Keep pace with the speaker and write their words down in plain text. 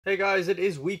Hey guys, it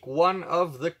is week 1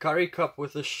 of the Currie Cup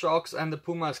with the Sharks and the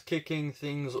Pumas kicking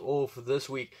things off this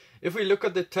week. If we look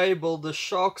at the table, the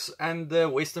Sharks and the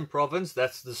Western Province,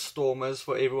 that's the Stormers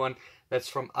for everyone that's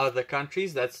from other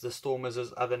countries. That's the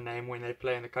Stormers' other name when they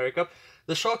play in the Currie Cup.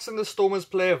 The Sharks and the Stormers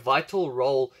play a vital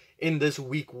role in this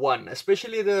week 1,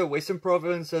 especially the Western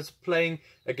Province that's playing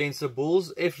against the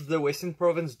Bulls. If the Western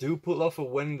Province do pull off a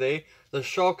win there, the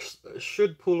Sharks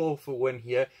should pull off a win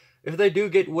here. If they do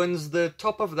get wins, the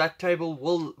top of that table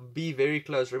will be very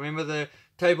close. Remember, the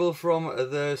table from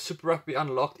the Super Rugby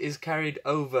Unlocked is carried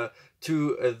over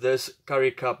to this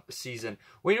Currie Cup season.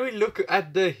 When we look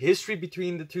at the history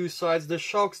between the two sides, the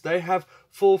Sharks, they have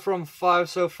 4 from 5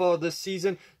 so far this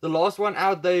season. The last one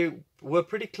out, they were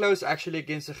pretty close actually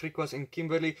against the Griquas in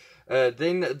Kimberley.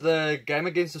 Then the game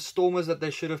against the Stormers that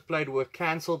they should have played were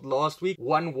cancelled last week.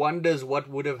 One wonders what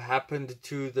would have happened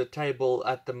to the table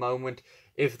at the moment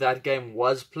if that game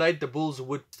was played. The Bulls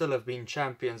would still have been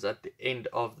champions at the end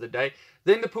of the day.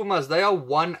 Then the Pumas, they are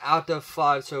 1 out of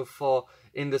 5 so far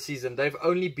in the season. They've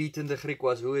only beaten the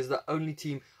Griquas, who is the only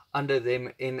team under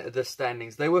them in the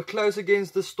standings. They were close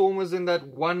against the Stormers in that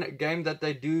one game that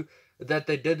they did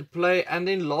play, and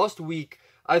then last week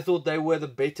I thought they were the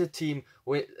better team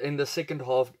in the second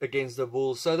half against the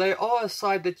Bulls. So they are a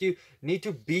side that you need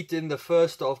to beat in the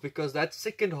first half, because that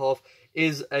second half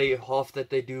is a half that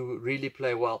they do really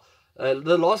play well.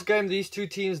 The last game these two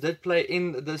teams did play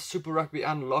in the Super Rugby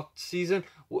Unlocked season,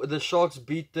 the Sharks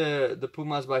beat the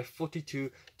Pumas by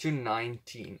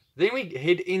 42-19. Then we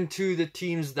head into the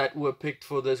teams that were picked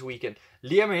for this weekend.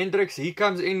 Liam Hendricks, he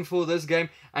comes in for this game,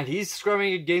 and he's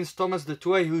scrumming against Thomas du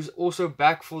Toit, who's also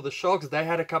back for the Sharks. They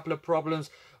had a couple of problems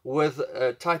with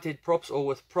tight head props, or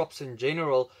with props in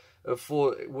general,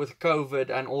 with COVID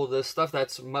and all this stuff.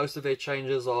 That's most of their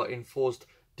changes are enforced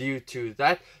due to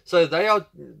that. So they are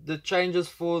the changes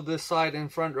for the side in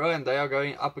front row, and they are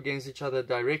going up against each other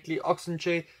directly.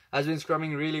 Oxenchair has been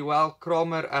scrumming really well,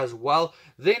 Kramer as well.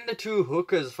 Then the two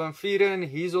hookers, Van Vieren,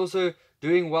 he's also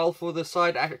doing well for the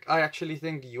side. I actually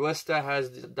think Jooste has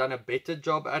done a better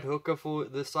job at hooker for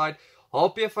the side.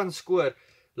 Harpie van Schoor,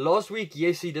 last week,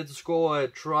 yes, he did score a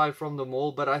try from the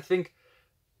maul, but I think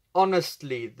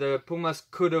honestly the Pumas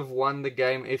could have won the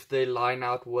game if their line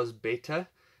out was better.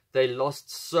 They lost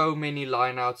so many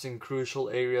lineouts in crucial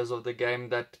areas of the game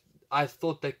that I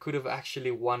thought they could have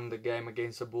actually won the game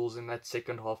against the Bulls in that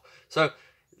second half. So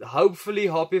hopefully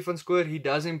Harpie van Schoor, he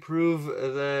does improve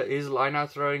his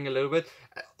lineout throwing a little bit.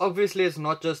 Obviously it's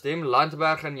not just him.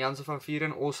 Landberg and Janse van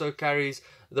Vieren also carries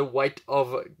the weight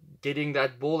of getting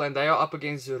that ball, and they are up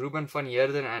against Ruben van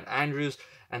Heerden and Andrews,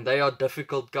 and they are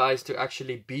difficult guys to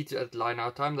actually beat at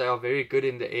lineout time. They are very good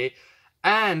in the air.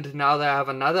 And now they have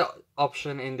another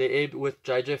option in the air with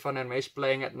JJ van der Mesh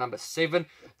playing at number 7.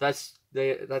 That's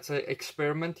an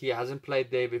experiment. He hasn't played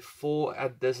there before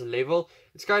at this level.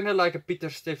 It's kind of like a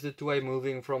Pieter Steph du Toit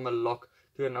moving from a lock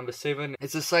to a number 7.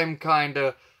 It's the same kind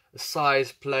of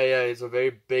size player. It's a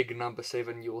very big number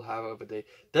 7 you'll have over there.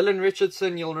 Dylan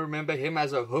Richardson, you'll remember him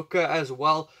as a hooker as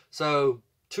well. So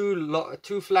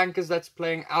two flankers that's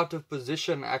playing out of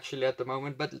position actually at the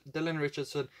moment, but Dylan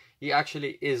Richardson, he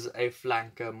actually is a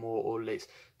flanker more or less.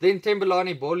 Then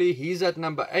Tembelani Boli, he's at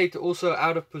number 8, also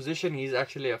out of position. He's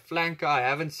actually a flanker. I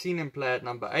haven't seen him play at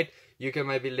number 8. You can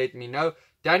maybe let me know.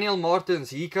 Daniel Martins,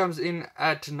 he comes in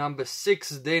at number 6.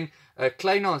 Then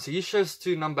Kleinans, he shifts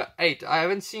to number 8. I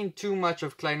haven't seen too much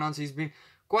of Kleinans. He's been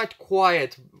quite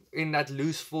quiet in that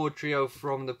loose 4 trio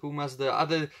from the Pumas. The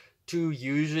other 2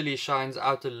 usually shines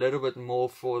out a little bit more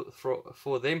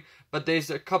for them, but there's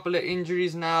a couple of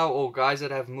injuries now, or guys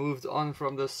that have moved on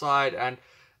from the side and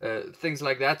things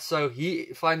like that, so he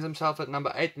finds himself at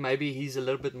number 8. Maybe he's a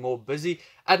little bit more busy.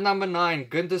 At number 9,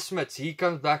 Gunther Smits, he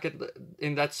comes back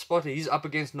in that spot. He's up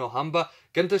against Nohamba.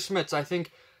 Gunther Smits, I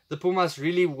think the Pumas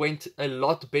really went a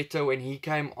lot better when he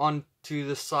came on to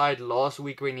the side last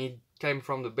week when he came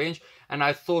from the bench, and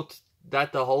I thought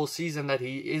that the whole season that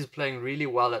he is playing really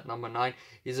well at number 9.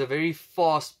 He's a very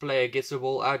fast player, gets the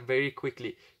ball out very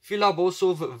quickly. Fila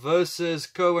Bosov versus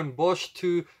Cohen Bosch,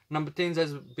 2 number 10s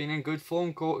has been in good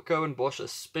form. Cohen Bosch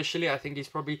especially, I think he's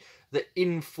probably the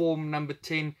in-form number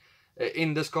 10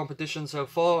 in this competition so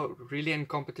far. Really in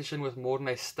competition with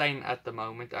Morne Steyn at the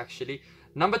moment actually.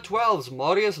 Number 12s,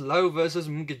 Marius Low versus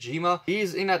Mngijima.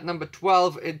 He's in at number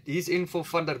 12. He's in for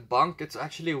Van der Bank. It's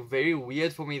actually very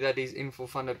weird for me that he's in for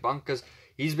Van der Bank, because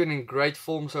he's been in great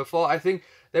form so far. I think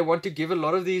they want to give a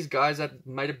lot of these guys that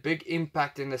made a big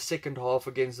impact in the second half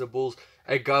against the Bulls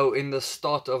a go in the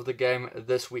start of the game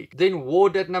this week. Then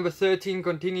Ward at number 13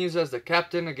 continues as the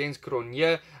captain against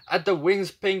Cronje. At the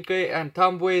wings, Penke and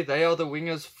Tambwe, they are the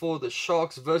wingers for the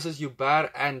Sharks versus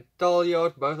Uber and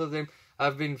Taljaard. Both of them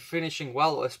have been finishing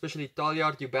well, especially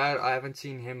Taljaard. Uber, I haven't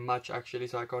seen him much actually,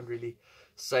 so I can't really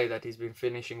say that he's been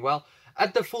finishing well.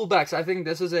 At the fullbacks, I think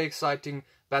this is an exciting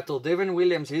battle. Devin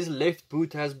Williams, his left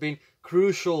boot has been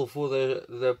crucial for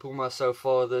the Pumas so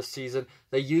far this season.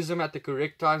 They use him at the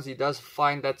correct times. He does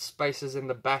find that spaces in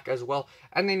the back as well.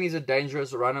 And then he's a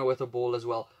dangerous runner with the ball as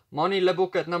well. Moni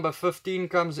Lebok at number 15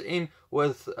 comes in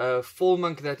with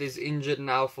Volmink that is injured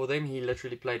now for them. He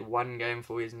literally played one game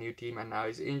for his new team and now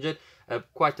he's injured.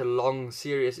 Quite a long,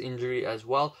 serious injury as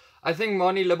well. I think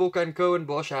Moni Lebok and Cohen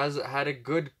Bosch has had a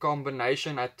good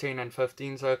combination at 10 and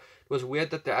 15. So it was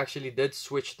weird that they actually did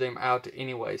switch them out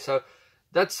anyway. So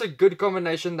that's a good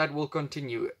combination that will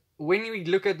continue. When we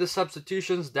look at the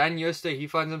substitutions, Dan Jooste, he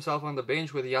finds himself on the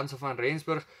bench with Janssen van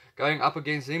Rensburg going up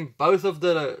against him. Both of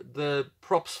the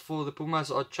props for the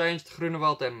Pumas are changed,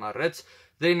 Groenewald and Maritz.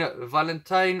 Then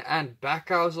Valentine and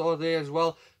Backhouse are there as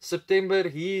well. September,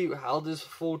 he held his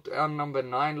fort on number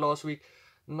 9 last week.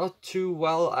 Not too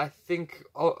well, I think,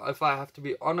 if I have to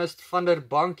be honest. Van der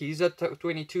Bank, he's at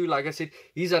 22. Like I said,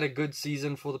 he's had a good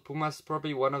season for the Pumas.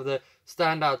 Probably one of the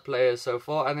standout players so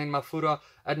far. And then Mafura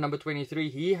at number 23.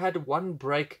 He had one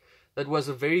break that was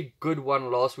a very good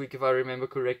one last week, if I remember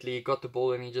correctly. He got the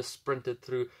ball and he just sprinted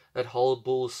through that whole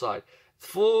Bulls side.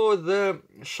 For the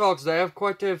Sharks, they have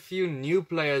quite a few new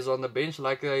players on the bench.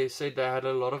 Like I said, they had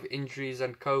a lot of injuries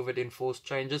and COVID-enforced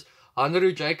changes.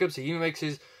 Andrew Jacobs, he makes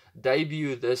his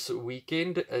debut this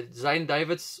weekend. Zane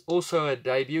Davids also a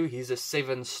debut. He's a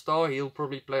 7-star. He'll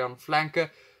probably play on flanker.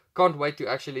 Can't wait to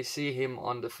actually see him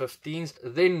on the 15s.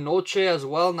 Then Noche as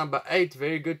well, number 8.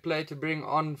 Very good player to bring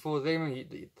on for them.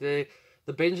 The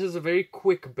bench is a very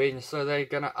quick bench, so they're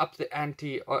going to up the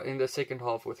ante in the second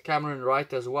half with Cameron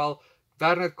Wright as well.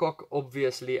 Werner Kok,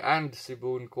 obviously, and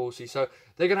Sibun Corsi. So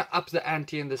they're going to up the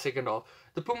ante in the second half.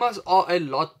 The Pumas are a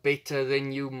lot better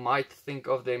than you might think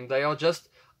of them. They are just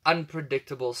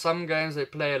unpredictable. Some games they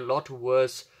play a lot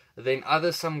worse than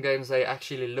others. Some games they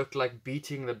actually look like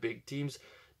beating the big teams.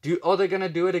 Are they going to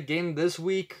do it again this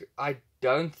week? I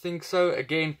don't think so.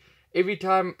 Again, every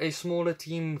time a smaller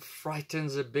team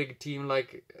frightens a big team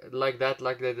like that,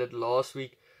 like they did last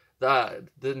week, the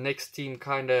next team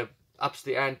kind of ups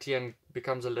the ante and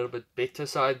becomes a little bit better.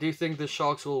 So I do think the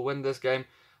Sharks will win this game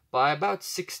by about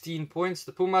 16 points.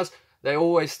 The Pumas, they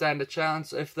always stand a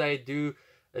chance if they do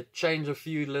change a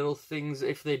few little things.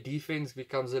 If their defense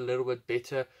becomes a little bit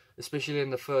better, especially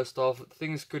in the first half,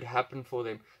 things could happen for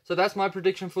them. So that's my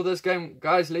prediction for this game.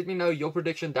 Guys, let me know your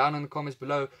prediction down in the comments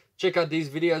below. Check out these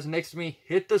videos next to me.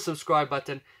 Hit the subscribe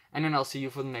button. And then I'll see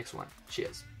you for the next one.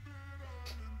 Cheers.